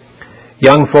time.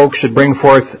 Young folk should bring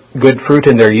forth good fruit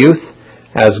in their youth,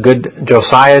 as good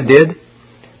Josiah did,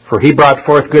 for he brought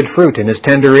forth good fruit in his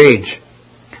tender age.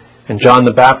 And John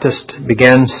the Baptist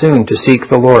began soon to seek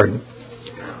the Lord.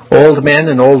 Old men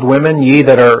and old women, ye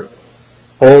that are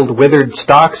old withered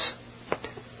stalks,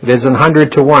 it is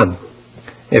 100 to 1,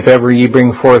 if ever ye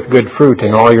bring forth good fruit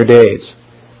in all your days.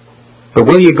 But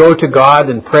will ye go to God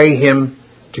and pray him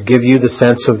to give you the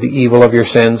sense of the evil of your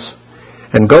sins?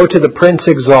 And go to the Prince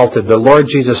exalted, the Lord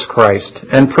Jesus Christ,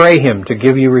 and pray him to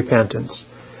give you repentance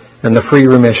and the free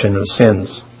remission of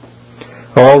sins.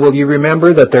 Oh, will you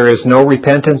remember that there is no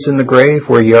repentance in the grave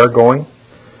where ye are going?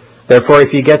 Therefore,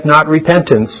 if ye get not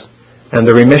repentance and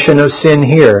the remission of sin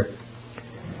here,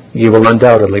 ye will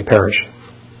undoubtedly perish.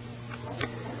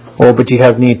 Oh, but ye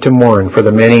have need to mourn for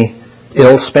the many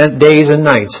ill-spent days and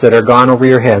nights that are gone over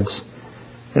your heads,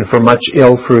 and for much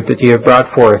ill fruit that ye have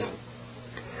brought forth.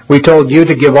 We told you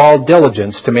to give all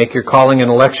diligence to make your calling and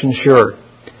election sure,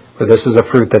 for this is a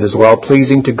fruit that is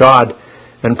well-pleasing to God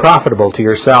and profitable to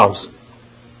yourselves,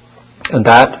 and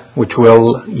that which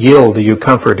will yield you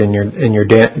comfort in your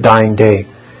dying day,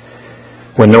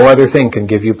 when no other thing can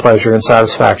give you pleasure and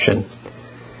satisfaction.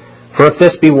 For if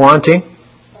this be wanting,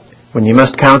 when you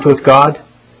must count with God,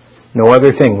 no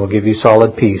other thing will give you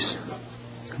solid peace.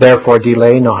 Therefore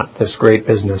delay not this great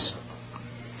business.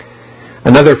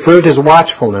 Another fruit is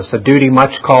watchfulness, a duty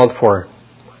much called for,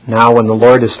 now when the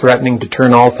Lord is threatening to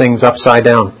turn all things upside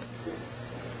down.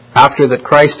 After that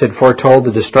Christ had foretold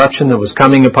the destruction that was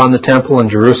coming upon the temple in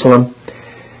Jerusalem,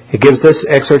 he gives this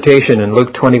exhortation in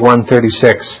Luke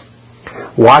 21:36.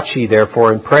 Watch ye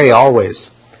therefore and pray always,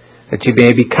 that ye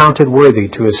may be counted worthy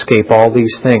to escape all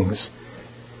these things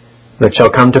that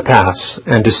shall come to pass,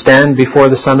 and to stand before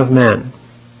the Son of Man.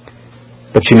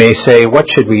 But ye may say, what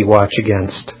should we watch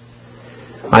against?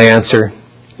 I answer,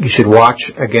 you should watch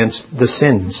against the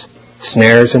sins,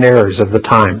 snares and errors of the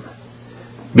time.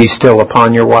 Be still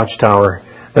upon your watchtower,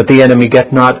 that the enemy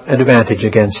get not an advantage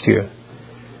against you.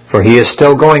 For he is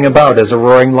still going about as a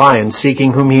roaring lion,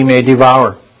 seeking whom he may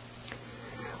devour.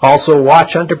 Also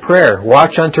watch unto prayer,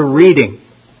 watch unto reading,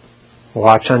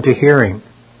 watch unto hearing.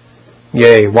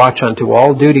 Yea, watch unto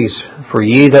all duties, for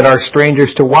ye that are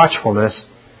strangers to watchfulness,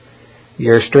 ye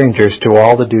are strangers to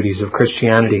all the duties of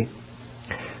Christianity.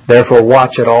 Therefore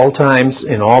watch at all times,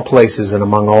 in all places, and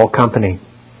among all company.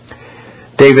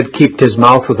 David kept his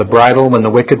mouth with a bridle when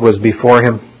the wicked was before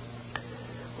him.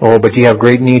 Oh, but ye have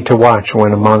great need to watch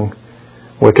when among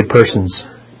wicked persons.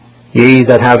 Ye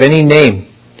that have any name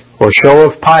or show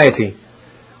of piety,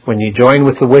 when ye join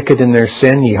with the wicked in their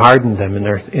sin, ye harden them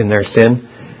in their sin,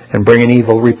 and bring an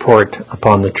evil report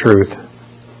upon the truth.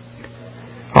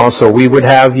 Also, we would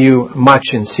have you much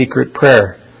in secret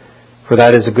prayer, for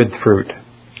that is a good fruit,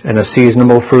 and a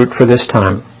seasonable fruit for this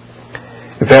time.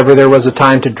 If ever there was a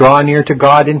time to draw near to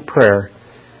God in prayer,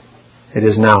 it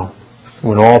is now,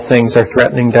 when all things are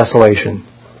threatening desolation.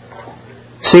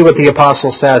 See what the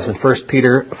apostle says in 1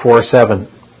 Peter 4:7.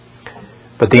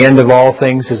 But the end of all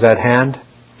things is at hand.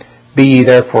 Be ye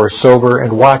therefore sober,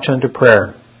 and watch unto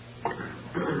prayer.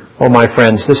 Oh, my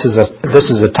friends, this is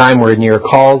a time wherein you are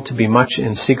called to be much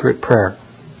in secret prayer.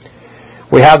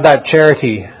 We have that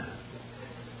charity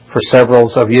for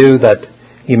several of you that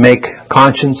you make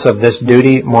conscience of this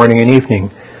duty morning and evening.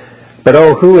 But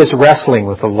oh, who is wrestling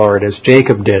with the Lord as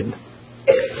Jacob did?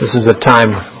 This is a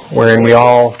time wherein we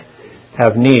all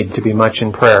have need to be much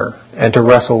in prayer and to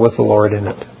wrestle with the Lord in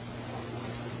it.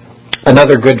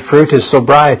 Another good fruit is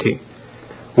sobriety.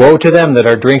 Woe to them that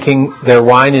are drinking their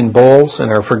wine in bowls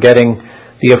and are forgetting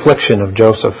the affliction of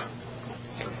Joseph.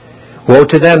 Woe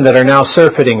to them that are now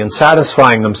surfeiting and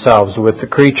satisfying themselves with the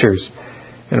creatures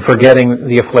and forgetting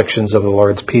the afflictions of the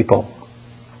Lord's people.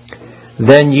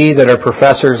 Then ye that are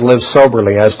professors live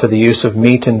soberly as to the use of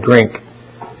meat and drink,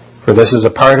 for this is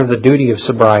a part of the duty of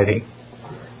sobriety.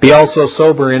 Be also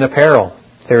sober in apparel.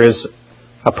 There is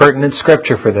a pertinent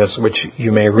scripture for this, which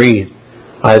you may read,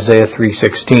 Isaiah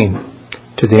 3:16,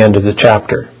 to the end of the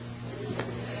chapter.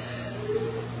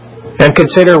 And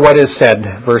consider what is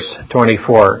said, verse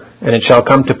 24, and it shall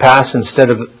come to pass,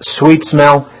 instead of sweet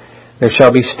smell, there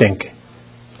shall be stink,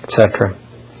 etc.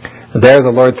 There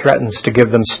the Lord threatens to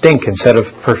give them stink instead of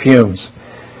perfumes.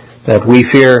 We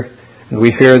fear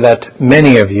that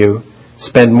many of you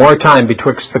spend more time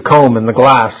betwixt the comb and the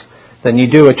glass than you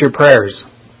do at your prayers.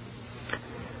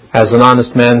 As an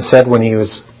honest man said when he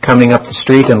was coming up the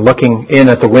street and looking in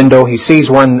at the window, he sees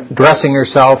one dressing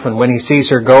herself, and when he sees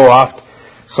her go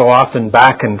so often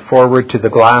back and forward to the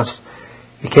glass,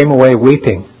 he came away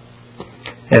weeping.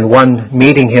 and one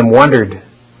meeting him wondered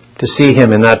to see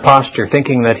him in that posture,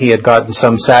 thinking that he had gotten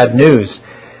some sad news,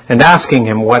 and asking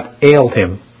him what ailed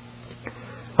him.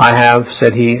 I have,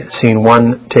 said he, seen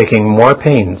one taking more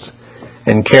pains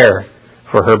and care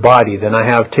for her body than I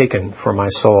have taken for my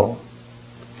soul.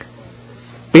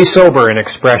 Be sober in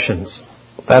expressions.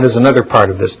 That is another part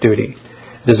of this duty.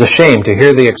 It is a shame to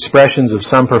hear the expressions of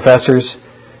some professors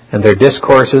and their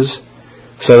discourses,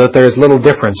 so that there is little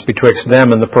difference betwixt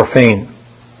them and the profane.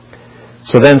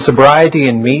 So then sobriety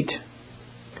in meat,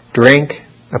 drink,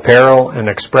 apparel, and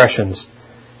expressions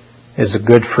is a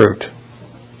good fruit.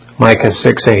 Micah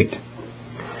 6:8.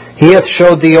 He hath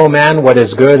showed thee, O man, what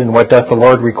is good, and what doth the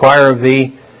Lord require of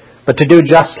thee, but to do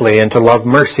justly, and to love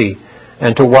mercy,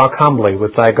 and to walk humbly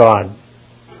with thy God.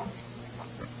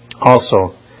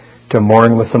 Also, to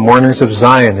mourn with the mourners of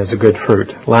Zion is a good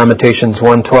fruit. Lamentations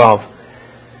 1:12.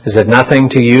 Is it nothing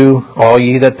to you, all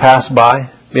ye that pass by?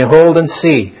 Behold and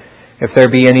see, if there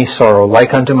be any sorrow,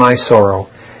 like unto my sorrow,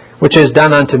 which is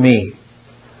done unto me,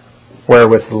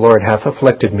 wherewith the Lord hath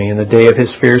afflicted me in the day of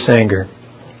his fierce anger.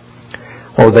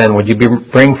 O then, would you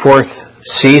bring forth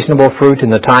seasonable fruit in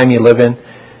the time you live in?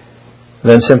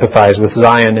 Then sympathize with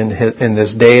Zion in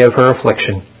this day of her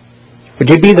affliction. Would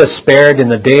you be thus spared in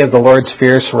the day of the Lord's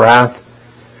fierce wrath?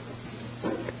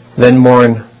 Then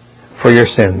mourn for your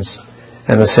sins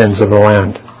and the sins of the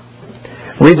land.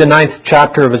 Read the 9th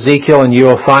chapter of Ezekiel, and you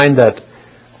will find that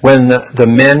when the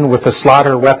men with the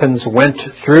slaughter weapons went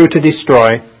through to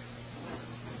destroy,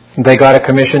 they got a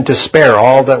commission to spare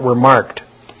all that were marked.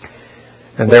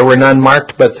 And there were none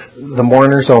marked but the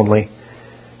mourners only,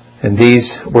 and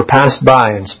these were passed by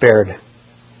and spared.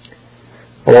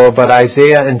 Oh, but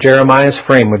Isaiah and Jeremiah's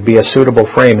frame would be a suitable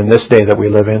frame in this day that we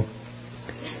live in.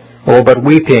 Oh, but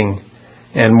weeping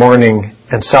and mourning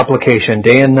and supplication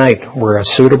day and night were a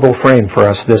suitable frame for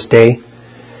us this day.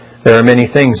 There are many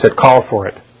things that call for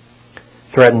it,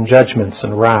 threaten judgments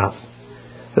and wrath,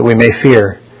 that we may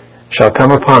fear shall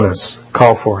come upon us,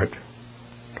 call for it.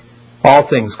 All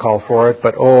things call for it,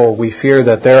 but oh, we fear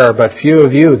that there are but few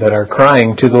of you that are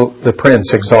crying to the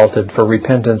Prince exalted for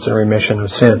repentance and remission of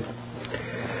sin.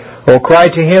 Oh, cry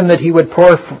to him that he would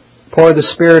pour the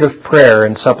spirit of prayer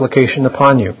and supplication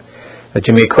upon you, that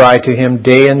you may cry to him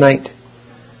day and night,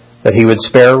 that he would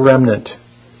spare a remnant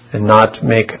and not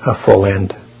make a full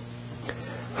end.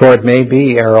 For it may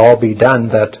be, ere all be done,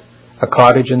 that a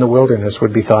cottage in the wilderness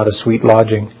would be thought a sweet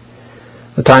lodging.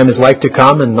 The time is like to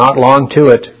come, and not long to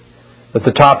it, that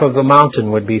the top of the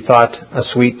mountain would be thought a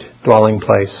sweet dwelling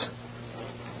place.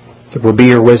 It will be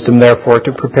your wisdom, therefore,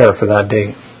 to prepare for that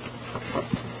day.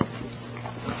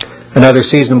 Another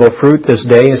seasonable fruit this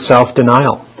day is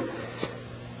self-denial.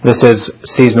 This is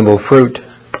seasonable fruit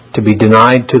to be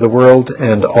denied to the world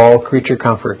and all creature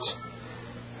comforts.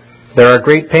 There are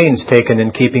great pains taken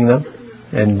in keeping them,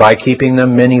 and by keeping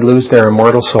them many lose their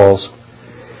immortal souls.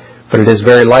 But it is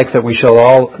very like that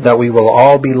we will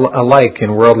all be alike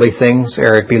in worldly things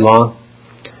ere it be long.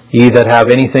 Ye that have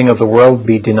anything of the world,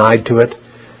 be denied to it.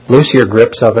 Loose your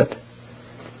grips of it.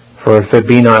 For if it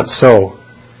be not so,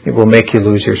 it will make you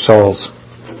lose your souls.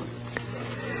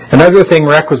 Another thing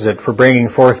requisite for bringing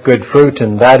forth good fruit,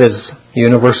 and that is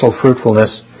universal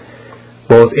fruitfulness.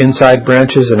 Both inside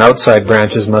branches and outside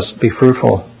branches must be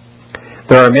fruitful.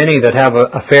 There are many that have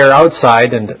a fair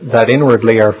outside, and that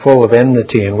inwardly are full of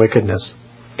enmity and wickedness.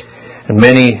 And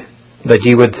many that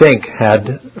ye would think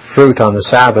had fruit on the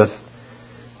Sabbath,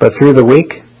 but through the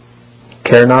week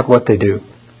care not what they do,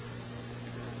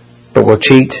 but will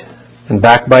cheat and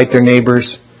backbite their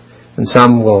neighbors, and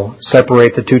some will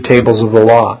separate the two tables of the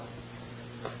law.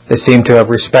 They seem to have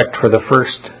respect for the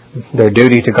first, their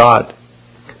duty to God.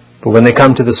 But when they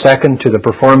come to the second, to the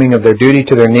performing of their duty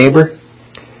to their neighbor,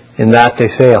 in that they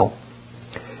fail,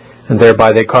 and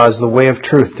thereby they cause the way of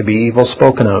truth to be evil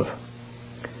spoken of.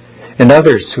 And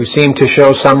others who seem to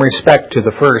show some respect to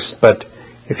the first, but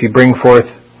if you bring forth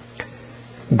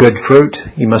good fruit,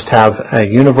 you must have a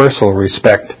universal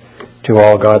respect to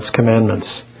all God's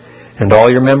commandments, and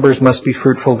all your members must be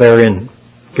fruitful therein.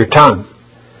 Your tongue,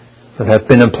 that hath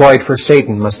been employed for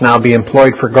Satan, must now be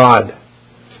employed for God.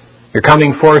 Your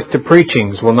coming forth to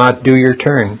preachings will not do your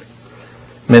turn.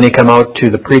 Many come out to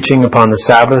the preaching upon the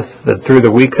Sabbath, that through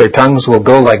the week their tongues will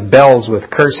go like bells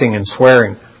with cursing and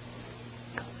swearing.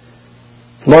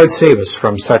 Lord, save us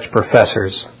from such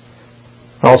professors.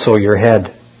 Also your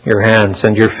head, your hands,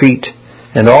 and your feet,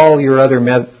 and all your other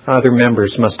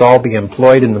members must all be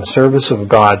employed in the service of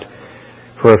God.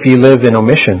 For if you live in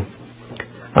omission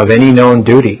of any known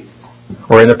duty,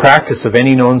 or in the practice of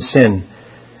any known sin,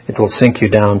 it will sink you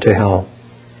down to hell.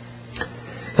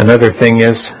 Another thing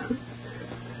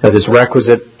that is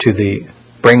requisite to the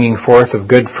bringing forth of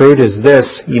good fruit is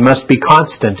this: ye must be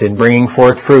constant in bringing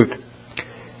forth fruit.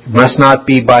 It must not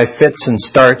be by fits and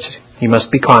starts. You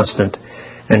must be constant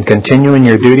and continue in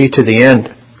your duty to the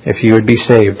end if you would be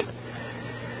saved.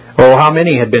 Oh, how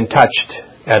many had been touched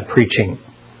at preaching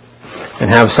and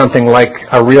have something like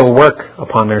a real work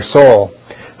upon their soul,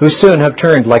 who soon have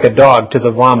turned like a dog to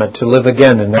the vomit to live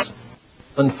again in this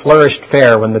unflourished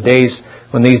fair when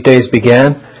these days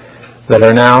began, that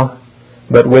are now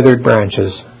but withered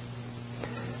branches.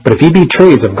 But if ye be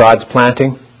trees of God's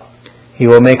planting, he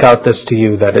will make out this to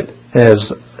you, that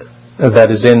is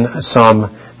in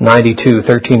Psalm 92,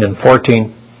 13 and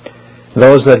 14.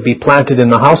 Those that be planted in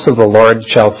the house of the Lord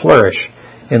shall flourish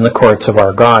in the courts of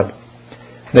our God.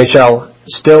 They shall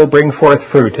still bring forth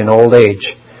fruit in old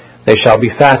age. They shall be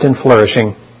fat and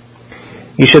flourishing.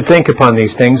 You should think upon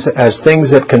these things as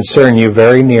things that concern you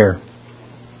very near.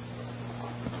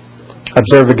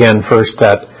 Observe again first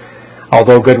that,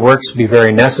 although good works be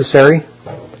very necessary,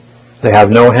 they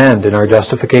have no hand in our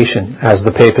justification, as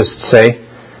the papists say,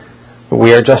 but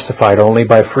we are justified only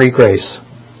by free grace.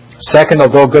 Second,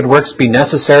 although good works be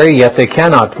necessary, yet they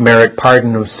cannot merit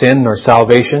pardon of sin nor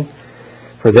salvation.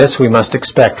 For this we must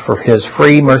expect for his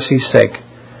free mercy's sake.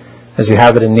 As you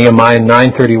have it in Nehemiah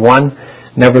 9:31,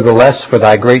 nevertheless, for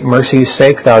thy great mercy's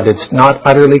sake, thou didst not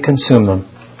utterly consume them.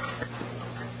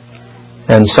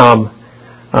 And Psalm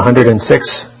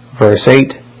 106, verse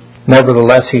 8,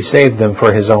 nevertheless he saved them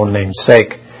for his own name's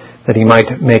sake, that he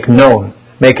might make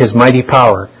his mighty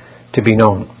power to be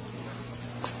known.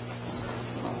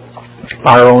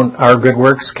 Our good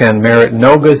works can merit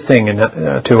no good thing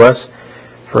to us,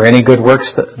 for any good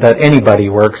works that anybody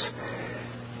works,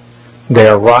 they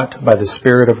are wrought by the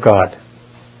Spirit of God.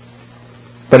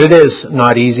 But it is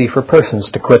not easy for persons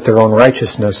to quit their own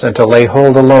righteousness and to lay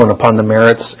hold alone upon the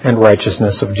merits and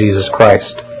righteousness of Jesus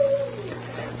Christ.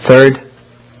 Third,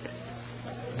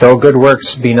 though good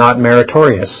works be not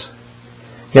meritorious,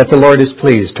 yet the Lord is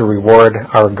pleased to reward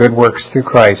our good works through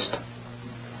Christ.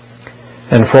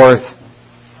 And fourth,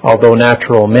 although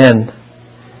natural men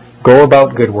go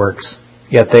about good works,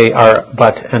 yet they are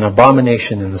but an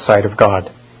abomination in the sight of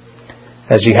God.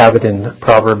 As you have it in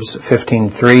Proverbs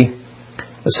 15:3,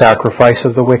 the sacrifice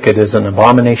of the wicked is an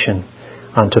abomination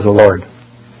unto the Lord.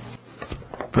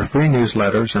 For free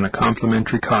newsletters and a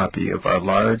complimentary copy of our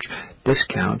large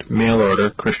discount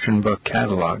mail-order Christian book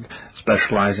catalog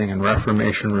specializing in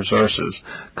Reformation resources,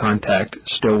 contact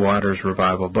Stillwater's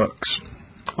Revival Books.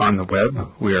 On the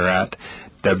web, we are at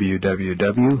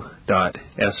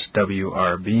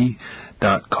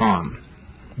www.swrb.com.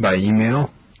 By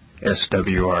email,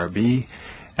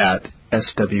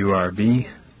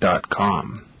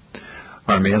 swrb@swrb.com.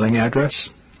 Our mailing address,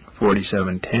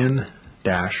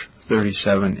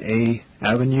 4710-37A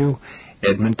Avenue,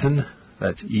 Edmonton,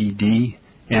 that's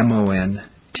Edmonton,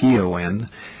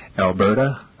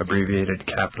 Alberta, abbreviated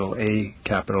capital A,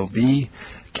 capital B,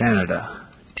 Canada,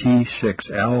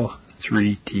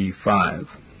 T6L3T5.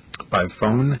 By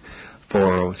phone,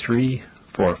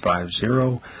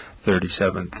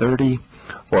 403-450-3730,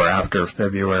 or after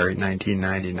February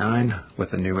 1999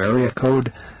 with a new area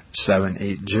code,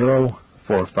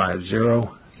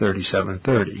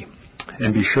 780-450-3730.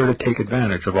 And be sure to take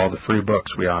advantage of all the free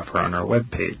books we offer on our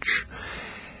webpage.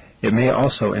 It may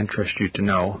also interest you to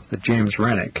know that James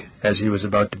Renwick, as he was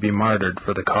about to be martyred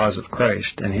for the cause of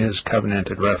Christ in his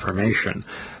covenanted Reformation,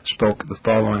 spoke the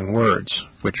following words,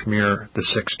 which mirror the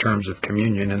 6 terms of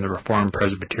communion in the Reformed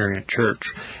Presbyterian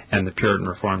Church and the Puritan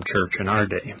Reformed Church in our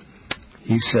day.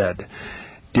 He said,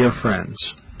 "Dear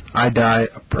friends, I die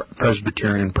a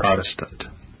Presbyterian Protestant.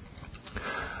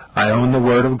 I own the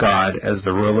Word of God as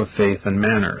the rule of faith and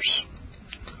manners.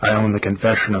 I own the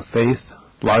Confession of Faith,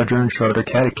 larger and shorter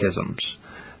catechisms,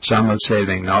 Sum of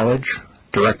Saving Knowledge,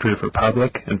 Directory for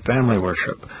Public and Family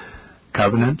Worship,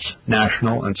 Covenants,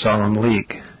 National and Solemn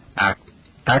League,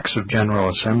 Acts of General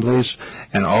Assemblies,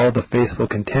 and all the faithful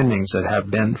contendings that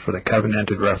have been for the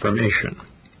covenanted Reformation.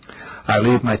 I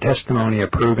leave my testimony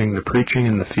approving the preaching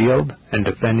in the field and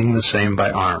defending the same by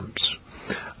arms.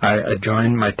 I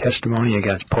adjoin my testimony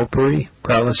against popery,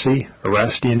 prelacy,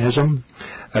 Erastianism,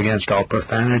 against all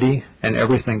profanity, and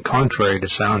everything contrary to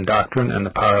sound doctrine and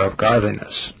the power of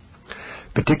godliness,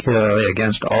 particularly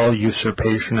against all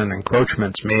usurpation and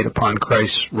encroachments made upon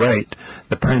Christ's right,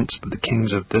 the Prince of the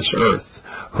kings of this earth,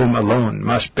 whom alone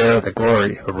must bear the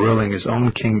glory of ruling his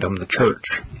own kingdom, the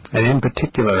Church, and in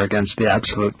particular against the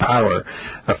absolute power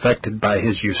affected by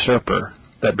his usurper,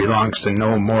 that belongs to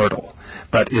no mortal,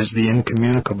 but is the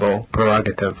incommunicable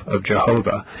prerogative of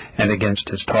Jehovah, and against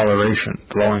his toleration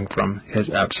flowing from his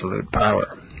absolute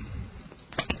power."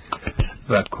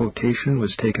 That quotation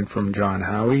was taken from John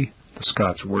Howie, The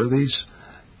Scots Worthies,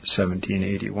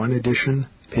 1781 edition,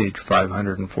 page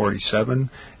 547,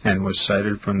 and was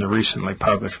cited from the recently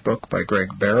published book by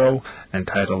Greg Barrow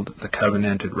entitled The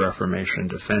Covenanted Reformation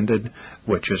Defended,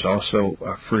 which is also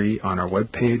free on our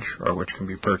webpage, or which can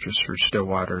be purchased through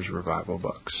Stillwater's Revival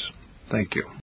Books. Thank you.